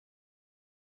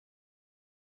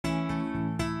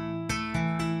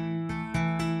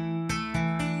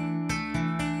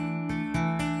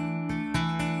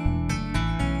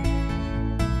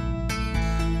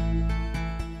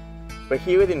We're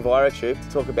here with Envirotube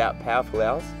to talk about powerful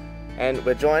owls, and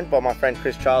we're joined by my friend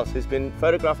Chris Charles, who's been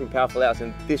photographing powerful owls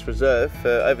in this reserve for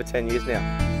over 10 years now.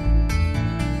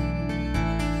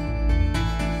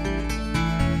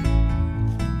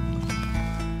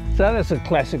 So that's a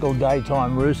classical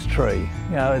daytime roost tree.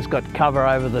 You know, it's got cover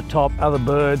over the top, other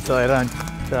birds, so they don't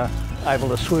able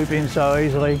to swoop in so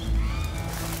easily.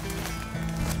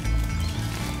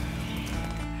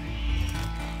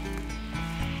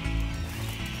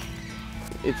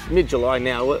 It's mid-July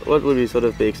now. What would we sort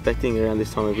of be expecting around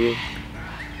this time of year?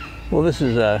 Well, this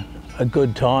is a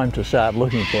good time to start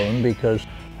looking for them because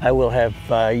they will have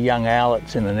young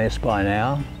owlets in the nest by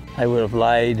now. They would have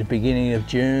laid beginning of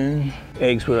June.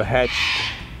 Eggs would have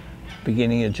hatched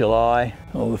beginning of July.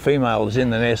 Well, the female is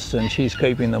in the nest and she's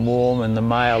keeping them warm, and the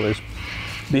male is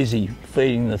busy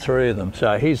feeding the three of them.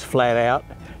 So he's flat out.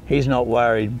 He's not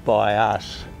worried by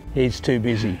us. He's too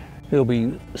busy. He'll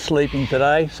be sleeping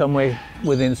today somewhere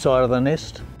within sight of the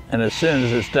nest, and as soon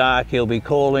as it's dark he'll be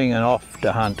calling and off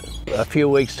to hunt. A few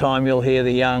weeks' time you'll hear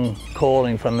the young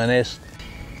calling from the nest.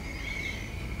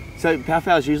 So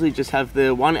powerful owls usually just have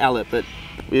the one owlet, but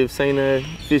we've seen a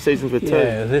few seasons with two.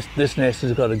 Yeah, this nest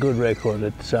has got a good record.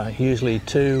 It's usually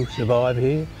two survive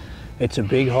here. It's a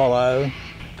big hollow,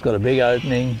 it's got a big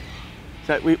opening.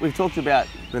 So we've talked about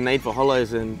the need for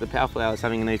hollows and the powerful owls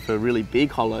having a need for really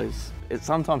big hollows. It's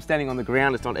sometimes standing on the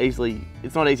ground, it's not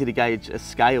easy to gauge a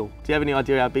scale. Do you have any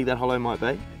idea how big that hollow might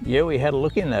be? Yeah, we had a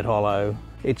look in that hollow.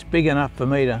 It's big enough for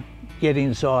me to get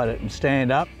inside it and stand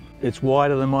up. It's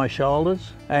wider than my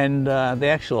shoulders, and the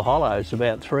actual hollow is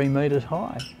about 3 metres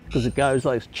high because it goes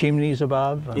like chimneys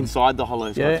above. Inside the hollow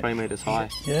is like 3 metres high.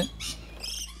 Yeah.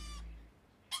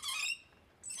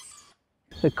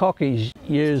 The cockies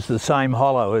use the same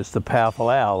hollow as the powerful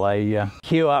owl. They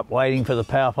queue up waiting for the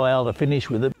powerful owl to finish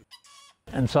with it.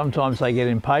 And sometimes they get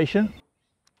impatient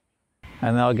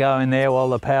and they'll go in there while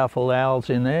the powerful owl's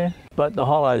in there. But the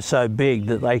hollow's so big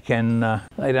that they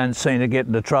don't seem to get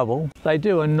into trouble. They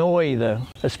do annoy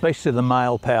especially the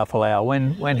male powerful owl.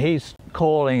 When he's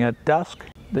calling at dusk,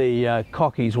 the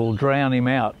cockies will drown him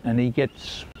out, and he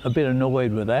gets a bit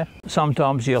annoyed with that.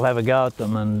 Sometimes you'll have a go at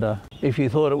them, and if you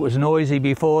thought it was noisy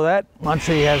before that, once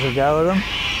he has a go at them,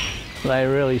 they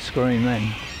really scream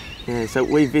then. Yeah, so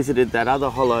we visited that other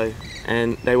hollow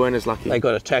and they weren't as lucky. They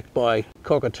got attacked by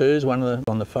cockatoos, one of them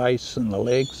on the face and the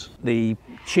legs. The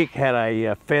chick had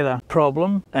a feather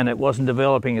problem and it wasn't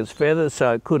developing its feathers,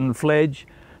 so it couldn't fledge.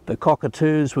 The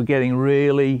cockatoos were getting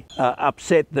really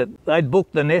upset that they'd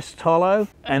booked the nest hollow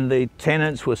and the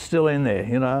tenants were still in there,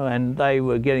 you know, and they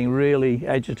were getting really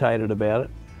agitated about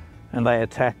it, and they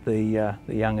attacked the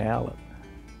young owlet.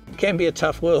 It can be a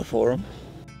tough world for them.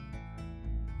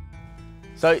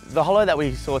 So the hollow that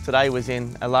we saw today was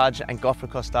in a large Angophora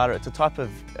costata. It's a type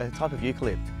of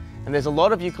eucalypt. And there's a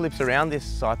lot of eucalypts around this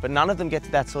site, but none of them get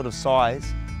to that sort of size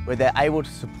where they're able to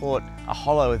support a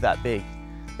hollow that big.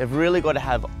 They've really got to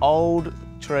have old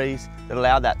trees that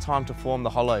allow that time to form the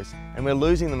hollows, and we're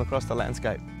losing them across the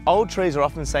landscape. Old trees are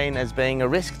often seen as being a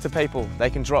risk to people. They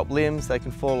can drop limbs, they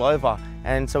can fall over,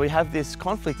 and so we have this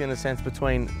conflict in a sense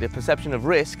between the perception of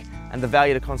risk and the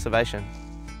value to conservation.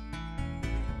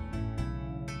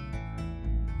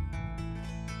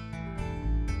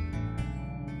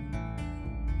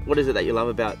 What is it that you love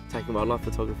about taking wildlife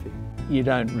photography? You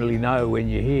don't really know when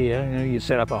you're here. You know, you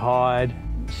set up a hide,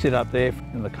 sit up there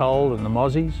in the cold and the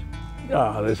mozzies.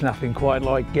 Oh, there's nothing quite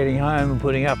like getting home and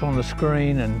putting up on the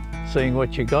screen and seeing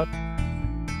what you got.